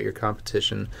evaluate your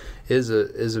competition is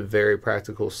a very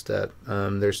practical step.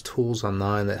 There's tools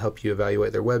online that help you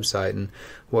evaluate their website and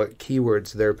what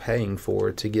keywords they're paying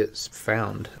for to get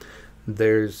found.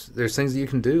 There's things that you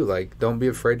can do, like, don't be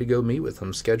afraid to go meet with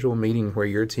them. Schedule a meeting where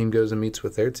your team goes and meets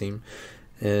with their team.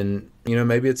 And,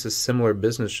 maybe it's a similar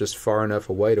business just far enough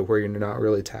away to where you're not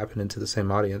really tapping into the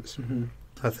same audience. Mm-hmm.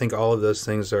 I think all of those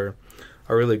things are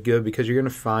really good because you're going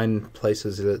to find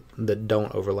places that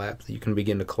don't overlap that you can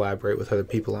begin to collaborate with other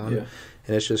people on. Yeah.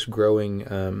 And it's just growing,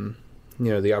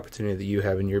 the opportunity that you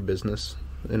have in your business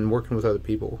and working with other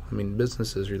people. I mean,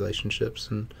 business is relationships,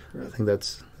 and right. I think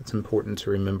that's important to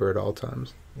remember at all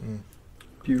times. Mm.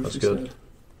 Beautiful. That's good.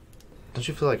 Don't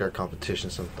you feel like our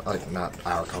competition, like, not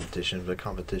our competition, but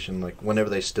competition, like, whenever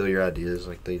they steal your ideas,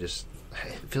 like, they just,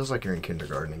 it feels like you're in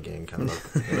kindergarten again, kind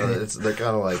of. They're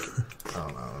kind of like, I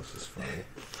don't know, it's just funny.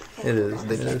 It is.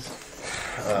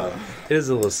 It is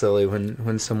a little silly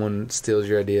when someone steals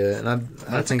your idea, and I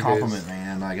think it's a compliment,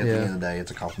 man. Like, at the end of the day,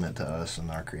 it's a compliment to us and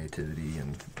our creativity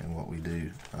and what we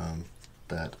do.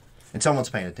 And someone's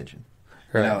paying attention.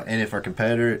 Right. And if our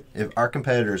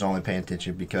competitor is only paying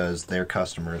attention because their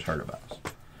customers heard about us,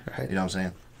 right? You know what I'm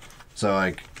saying? So,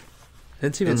 like,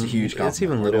 it's a huge compliment. It's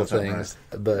even little things,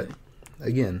 but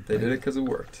again, they did it because it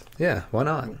worked. Yeah, why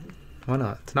not? Why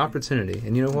not? It's an opportunity,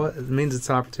 and you know what? It means it's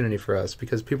an opportunity for us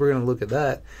because people are going to look at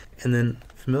that and then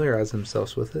familiarize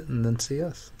themselves with it, and then see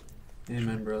us.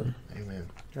 Amen, brother. Amen.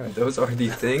 Right. Those are the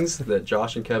things that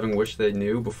Josh and Kevin wish they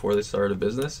knew before they started a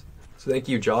business. So thank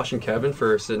you, Josh and Kevin,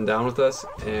 for sitting down with us,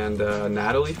 and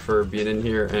Natalie for being in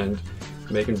here and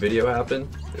making video happen.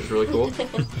 It was really cool.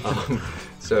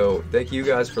 So thank you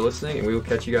guys for listening, and we will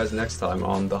catch you guys next time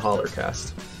on the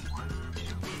Hollercast.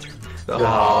 The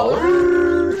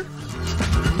Holler!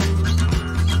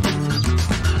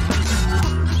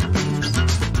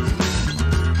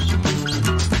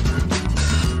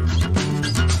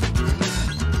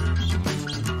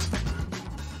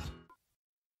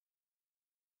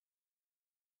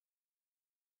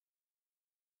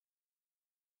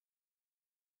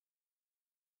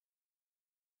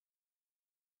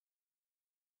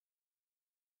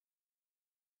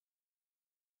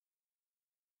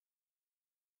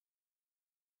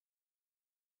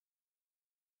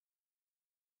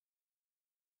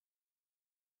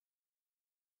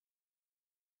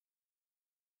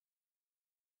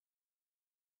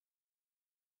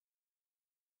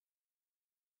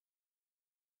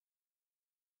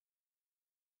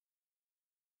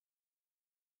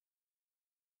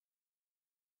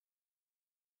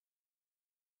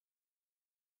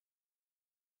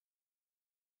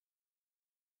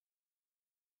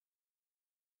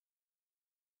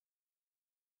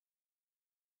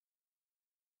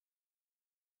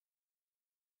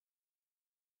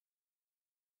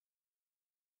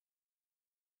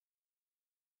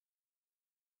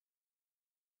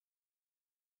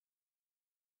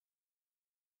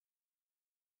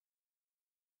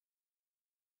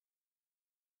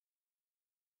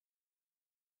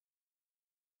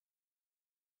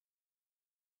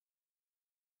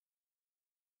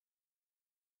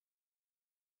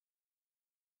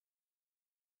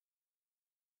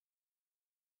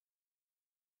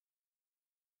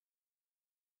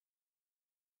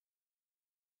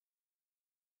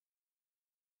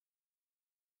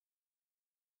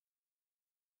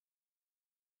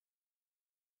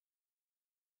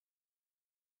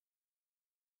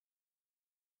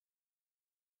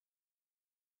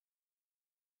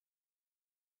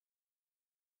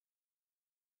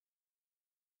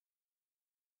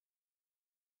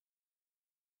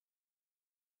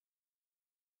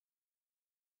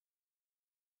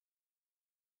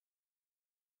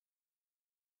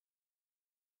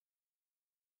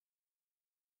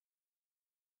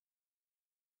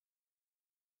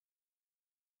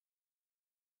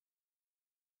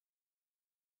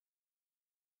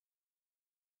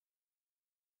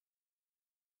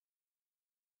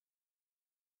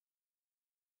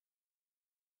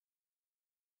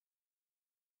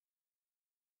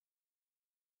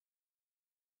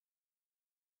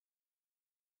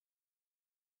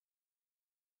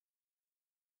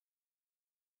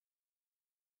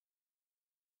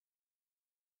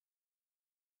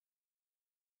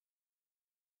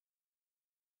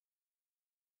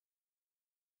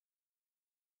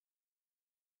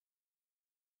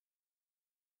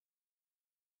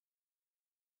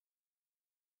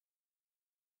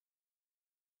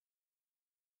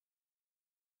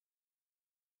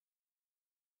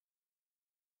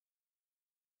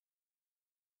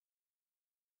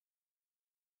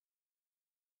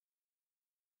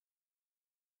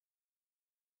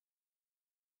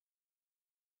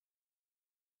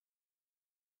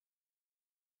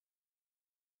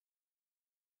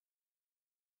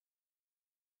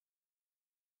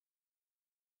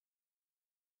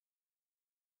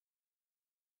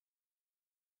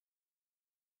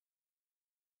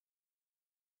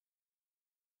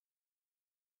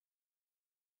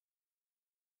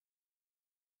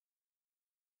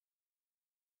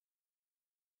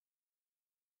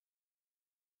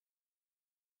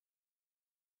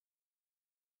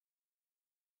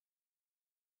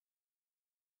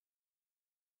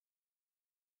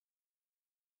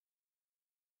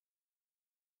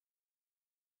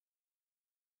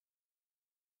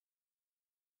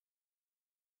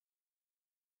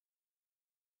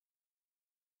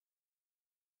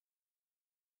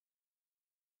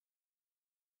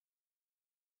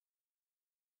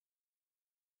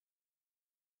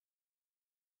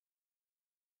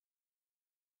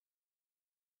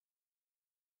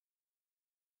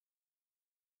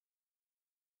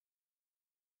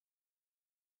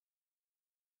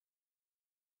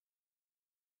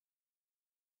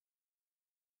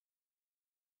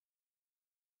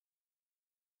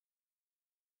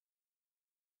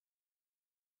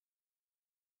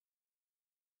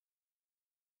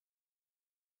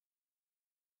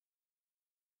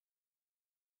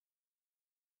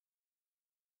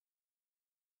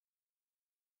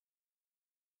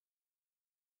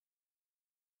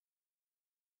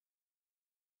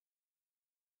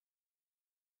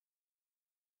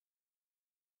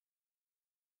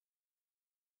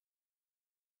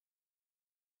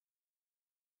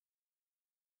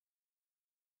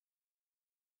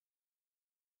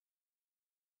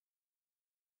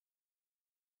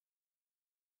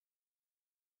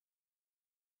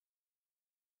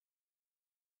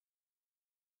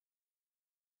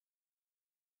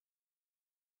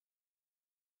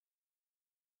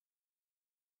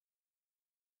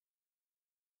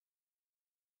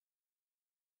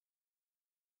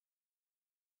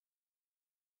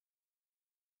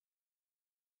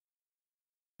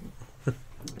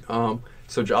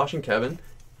 So Josh and Kevin,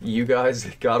 you guys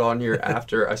got on here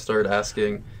after I started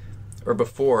asking, or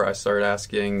before I started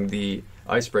asking the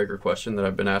icebreaker question that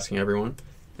I've been asking everyone,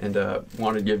 and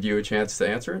wanted to give you a chance to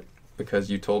answer it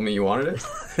because you told me you wanted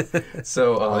it.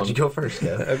 So why'd you go first,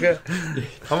 Kevin? Okay.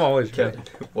 I'm always Kevin,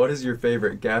 what is your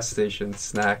favorite gas station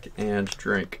snack and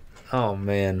drink? Oh,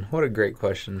 man. What a great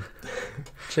question.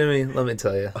 Jimmy, let me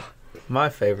tell you. My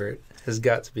favorite has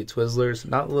got to be Twizzlers.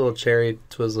 Not little cherry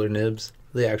Twizzler nibs.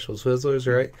 The actual Twizzlers,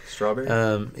 right? Strawberry?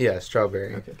 Yeah,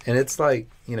 strawberry. Okay. And it's like,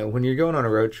 when you're going on a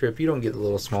road trip, you don't get the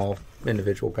little small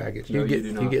individual package. No, you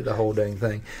do not. You get the whole dang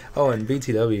thing. Oh, and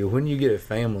BTW, when you get a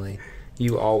family,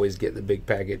 you always get the big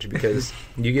package because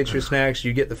you get your snacks,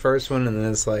 you get the first one, and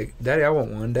then it's like, Daddy, I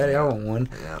want one. Daddy, I want one.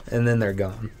 Yeah. And then they're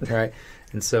gone, right?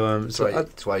 And so,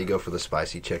 that's why you go for the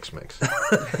spicy Chex Mix.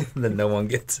 Then no one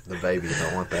gets it. The babies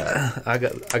don't want that. I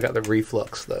got the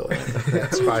reflux though. That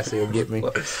spicy will get me.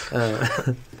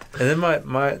 And then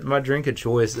my drink of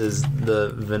choice is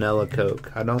the vanilla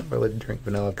Coke. I don't really drink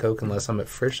vanilla Coke unless I'm at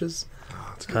Frisch's,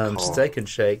 That's a good call. Steak and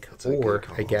Shake, That's a or good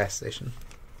call. a gas station.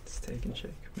 Steak and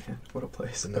Shake. Man, what a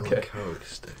place. Vanilla Okay. Coke.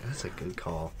 That's a good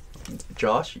call.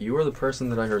 Josh, you are the person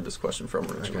that I heard this question from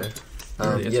originally. Okay.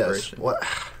 The Yes. inspiration. What?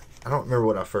 I don't remember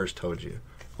what I first told you.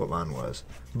 What mine was.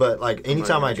 But like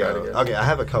anytime I gonna go, try to guess. okay, I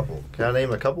have a couple. Can I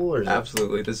name a couple or is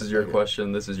Absolutely. This is your Okay.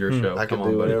 question. This is your show. I can Come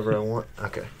on, do buddy. whatever I want.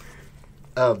 Okay.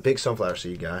 Big sunflower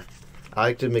seed guy. I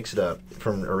like to mix it up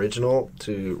from original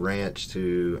to ranch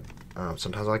to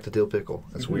sometimes I like the dill pickle.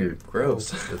 That's weird.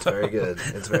 Gross. It's very good.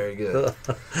 It's very good.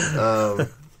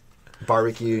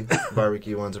 Barbecue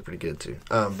ones are pretty good too.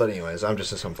 But anyways, I'm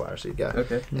just a sunflower seed guy.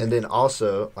 Okay. And then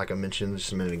also, like I mentioned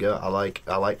just a minute ago, I like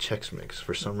Chex Mix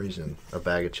for some reason. A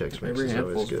bag of Chex Mix Every is always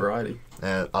handful's good. variety.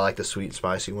 And I like the sweet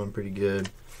spicy one pretty good.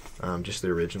 Just the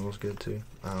original is good too.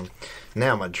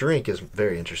 Now my drink is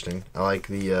very interesting. I like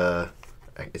the.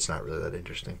 It's not really that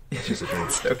interesting. It's just a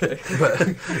drink. Okay. But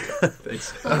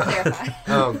Thanks.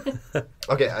 Clarify.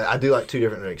 okay, I do like two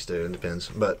different drinks too. It depends,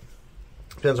 but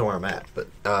depends on where I'm at. But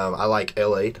I like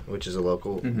L8, which is a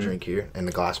local drink here, and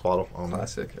the glass bottle only.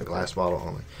 Classic. The glass bottle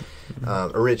only.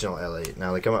 Original L8.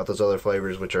 Now they come out with those other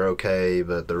flavors, which are okay,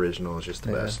 but the original is just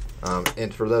the best.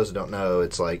 And for those who don't know,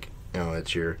 it's like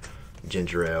it's your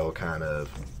ginger ale kind of.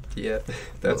 Yeah,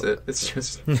 that's it. It's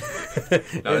just no,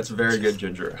 it's very good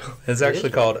ginger ale. It's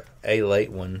actually called a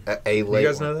late one. A late. You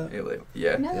guys one. know that?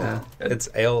 Yeah. No. Yeah. It's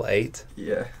L8,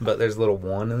 Yeah. but there's a little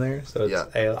one in there, so it's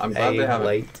Yeah. I'm glad they haven't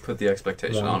late. put the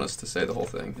expectation One. on us to say the whole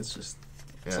thing. It's just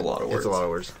it's Yeah, a lot of words. It's a lot of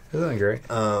words. Isn't that great?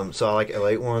 So I like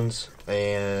L8 ones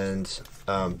and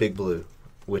Big Blue,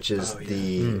 which is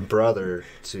the brother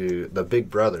to the big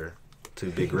brother to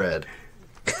Big Red.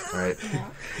 All right,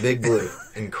 Big Blue,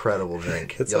 incredible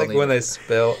drink. It's Y'all like need when it.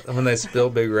 they spill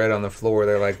Big Red on the floor,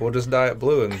 they're like, "We'll just Diet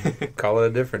Blue and call it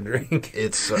a different drink."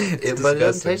 It's but it doesn't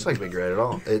disgusting. taste like Big Red at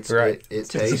all. It's Right. It It's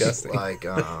tastes disgusting. like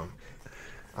I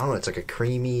don't know. It's like a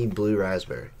creamy blue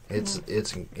raspberry. It's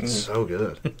so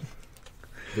good.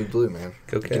 Big Blue, man.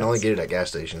 Go You can only Cats. get it at gas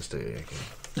stations too.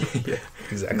 Yeah.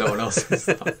 Exactly. No one else is.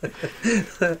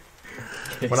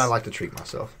 When I like to treat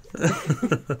myself.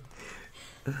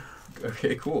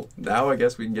 Okay, cool. Now I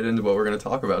guess we can get into what we're going to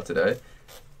talk about today.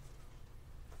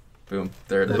 Boom.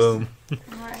 There it is. Boom. All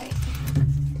right.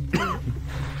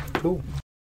 Cool.